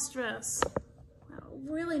house dress. Wow,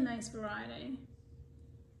 really nice variety.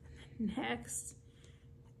 Next,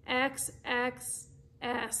 XXS,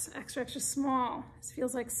 extra, extra small. This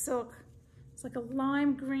feels like silk. It's like a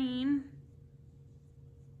lime green.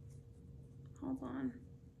 Hold on.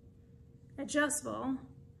 Adjustable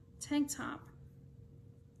tank top.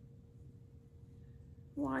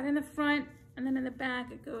 Wide in the front, and then in the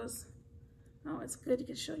back it goes. Oh, it's good. You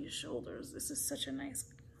can show your shoulders. This is such a nice,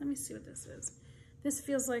 let me see what this is. This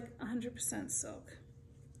feels like 100% silk.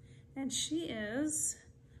 And she is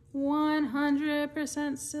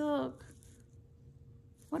 100% silk.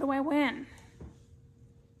 What do I win?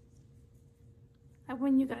 I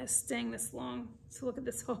win you guys staying this long to look at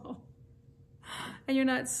this haul. And you're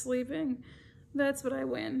not sleeping. That's what I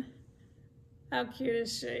win. How cute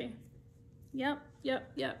is she? Yep,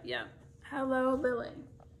 yep, yep, yep. Hello, Lily.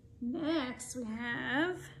 Next, we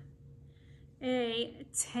have a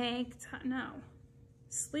tank top, no,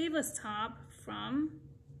 sleeveless top from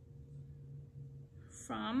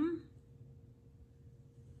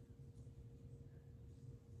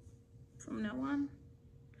no one.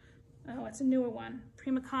 Oh, it's a newer one.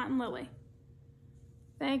 Prima Cotton Lily.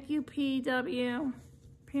 Thank you, PW.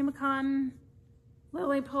 Prima Cotton,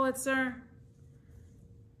 Lily Pulitzer.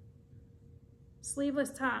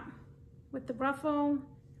 Sleeveless top with the ruffle.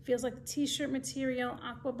 Feels like the t-shirt material,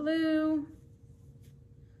 aqua blue.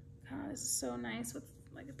 God, this is so nice with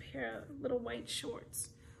like a pair of little white shorts,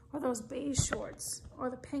 or those beige shorts, or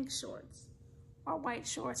the pink shorts, or white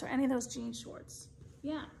shorts, or any of those jean shorts.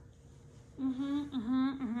 Yeah.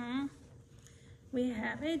 We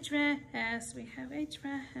have a dress,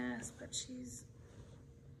 but she's,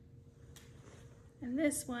 and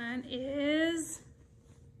this one is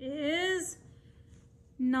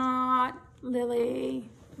not Lily.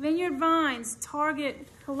 Vineyard Vines, Target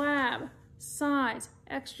collab, size,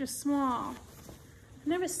 extra small. I've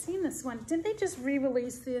never seen this one. Didn't they just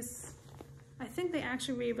re-release this? I think they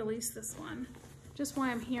actually re-released this one. Just why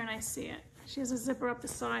I'm here and I see it. She has a zipper up the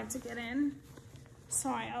side to get in.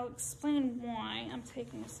 Sorry, I'll explain why. I'm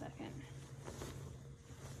taking a second.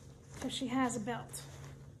 because she has a belt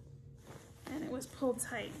and it was pulled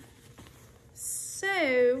tight.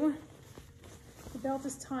 So the belt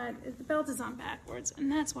is tied, the belt is on backwards,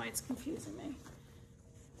 and that's why it's confusing me.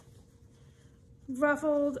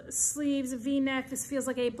 Ruffled sleeves, V-neck. This feels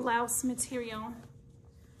like a blouse material.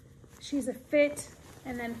 She's a fit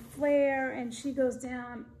and then flare, and she goes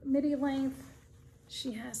down midi length.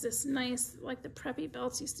 She has this nice, like the preppy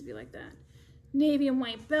belts used to be like that. Navy and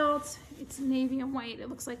white belt. It's navy and white. It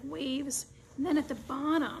looks like waves. And then at the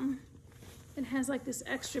bottom, it has like this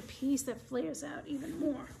extra piece that flares out even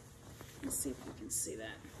more. Let's see if you can see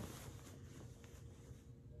that.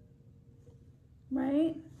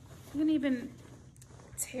 Right? You can even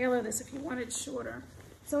tailor this if you want it shorter.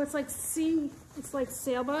 So it's like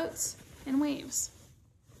sailboats and waves.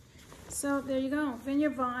 So there you go.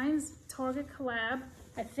 Vineyard Vines, Target collab.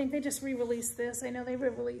 I think they just re-released this. I know they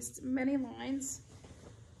re-released many lines.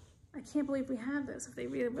 I can't believe we have this if they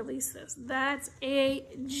re-released this. That's a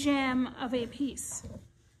gem of a piece.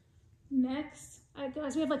 Next,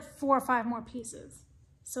 guys, we have like 4 or 5 more pieces.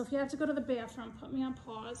 So if you have to go to the bathroom, put me on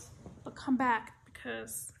pause, but come back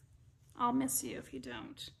because I'll miss you if you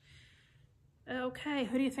don't. Okay,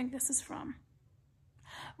 who do you think this is from?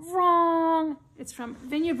 Wrong! It's from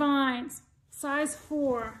Vineyard Vines, size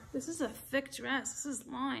 4. This is a thick dress. This is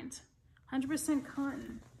lined, 100%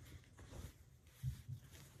 cotton.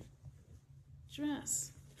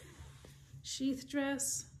 Dress. Sheath dress,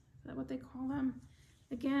 is that what they call them?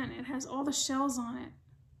 Again, it has all the shells on it.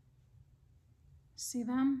 See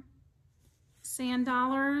them? Sand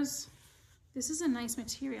dollars. This is a nice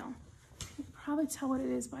material. You can probably tell what it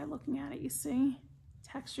is by looking at it, you see?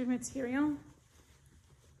 Textured material.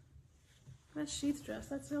 That sheath dress,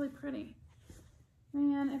 that's really pretty.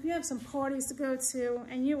 Man, if you have some parties to go to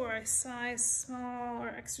and you are a size small or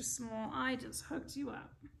extra small, I just hooked you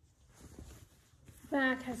up.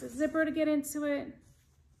 Back has a zipper to get into it.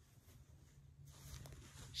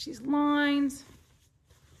 She's lined.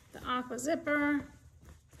 The aqua zipper.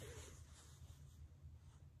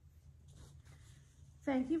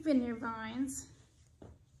 Thank you, Vineyard Vines.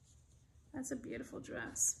 That's a beautiful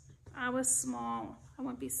dress. I was small. I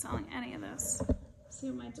wouldn't be selling any of this. See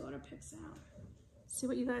what my daughter picks out. See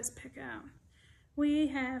what you guys pick out. We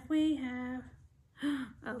have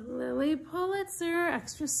a Lily Pulitzer,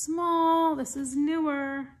 extra small. This is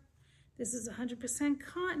newer. This is 100%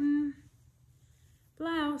 cotton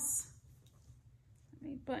blouse. Let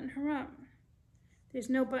me button her up. There's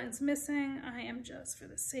no buttons missing. I am just, for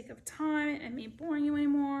the sake of time and me boring you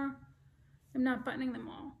anymore, I'm not buttoning them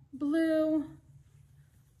all. Blue.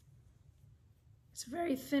 It's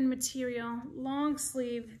very thin material, long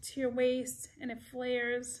sleeve to your waist, and it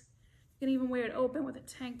flares. You can even wear it open with a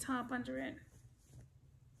tank top under it.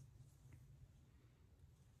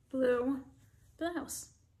 Blue blouse.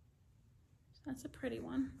 That's a pretty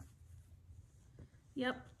one.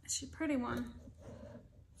 Yep, it's a pretty one.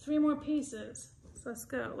 3 more pieces. So let's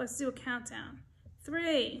go. Let's do a countdown.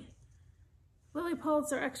 3. Lily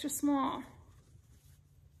Pulitzer, extra small.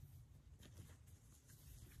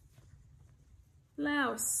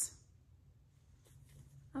 Blouse.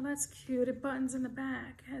 Oh, that's cute. It buttons in the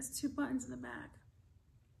back. It has 2 buttons in the back.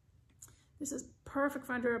 This is perfect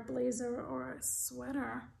for under a blazer or a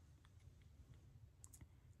sweater.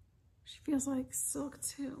 She feels like silk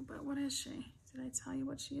too, but what is she? Did I tell you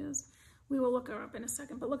what she is? We will look her up in a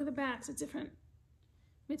second, but look at the back. It's a different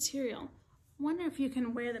material. I wonder if you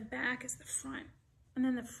can wear the back as the front, and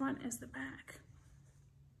then the front as the back.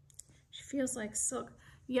 She feels like silk.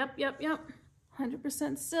 Yep.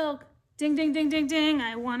 100% silk. Ding, ding, ding, ding, ding.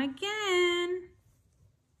 I won again.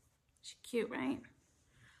 She's cute, right?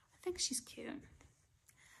 I think she's cute.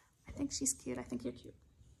 I think she's cute. I think you're cute.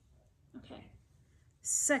 Okay.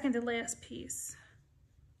 Second to last piece.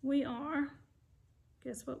 We are,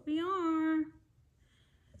 guess what we are?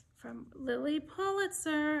 From Lily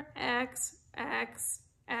Pulitzer, XXS,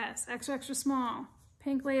 extra, extra small,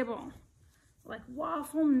 pink label, like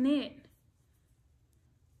waffle knit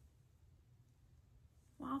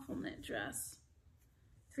dress.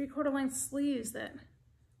 3/4 length sleeves that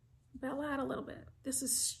bell out a little bit. This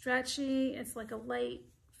is stretchy. It's like a light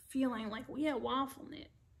feeling like, yeah, waffle knit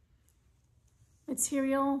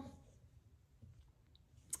material.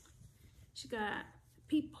 She got a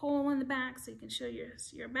peephole in the back so you can show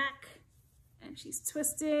your back. And she's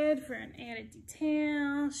twisted for an added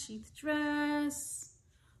detail. Sheath dress,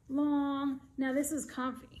 long. Now this is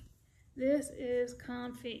comfy. This is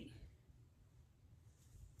comfy.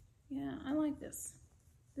 Yeah, I like this.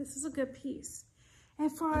 This is a good piece. And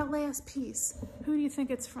for our last piece, who do you think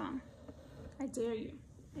it's from? I dare you.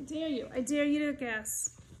 I dare you. I dare you to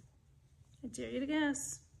guess. I dare you to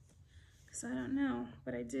guess. because I don't know,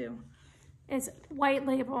 but I do. It's white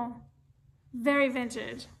label, very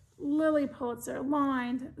vintage, Lily Pulitzer,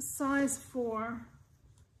 lined, size 4,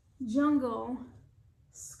 jungle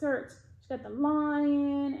skirt. She's got the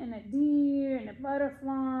lion and a deer and a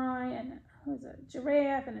butterfly and who's a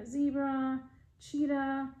giraffe and a zebra,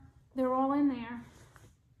 cheetah. They're all in there.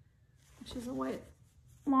 She's a white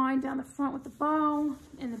line down the front with the bow,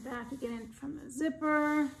 in the back again from the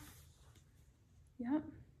zipper. Yep,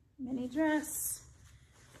 mini dress.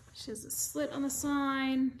 She has a slit on the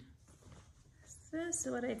side. Is this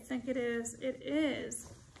what I think it is? It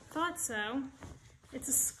is. Thought so. It's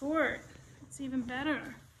a skirt. It's even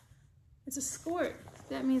better. It's a skirt.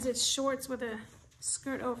 That means it's shorts with a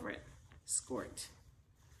skirt over it. Skirt.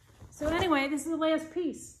 So anyway, this is the last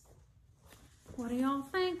piece. What do y'all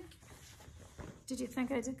think? Did you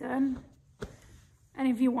think I did good?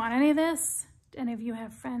 Any of you want any of this? Any of you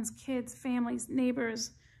have friends, kids, families,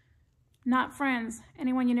 neighbors, not friends,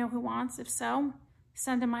 anyone you know who wants? If so,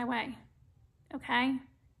 send them my way, okay?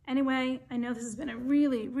 Anyway, I know this has been a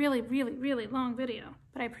really, really, really, really long video,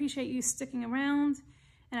 but I appreciate you sticking around,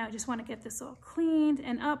 and I just want to get this all cleaned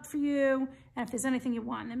and up for you. And if there's anything you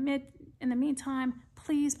want in the meantime,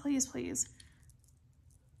 please, please, please,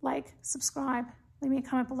 like, subscribe, leave me a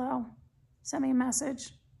comment below, send me a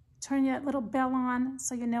message, turn that little bell on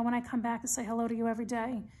so you know when I come back to say hello to you every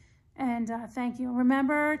day. And thank you.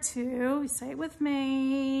 Remember to say it with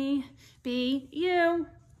me, be you.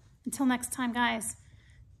 Until next time, guys.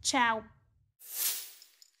 Ciao.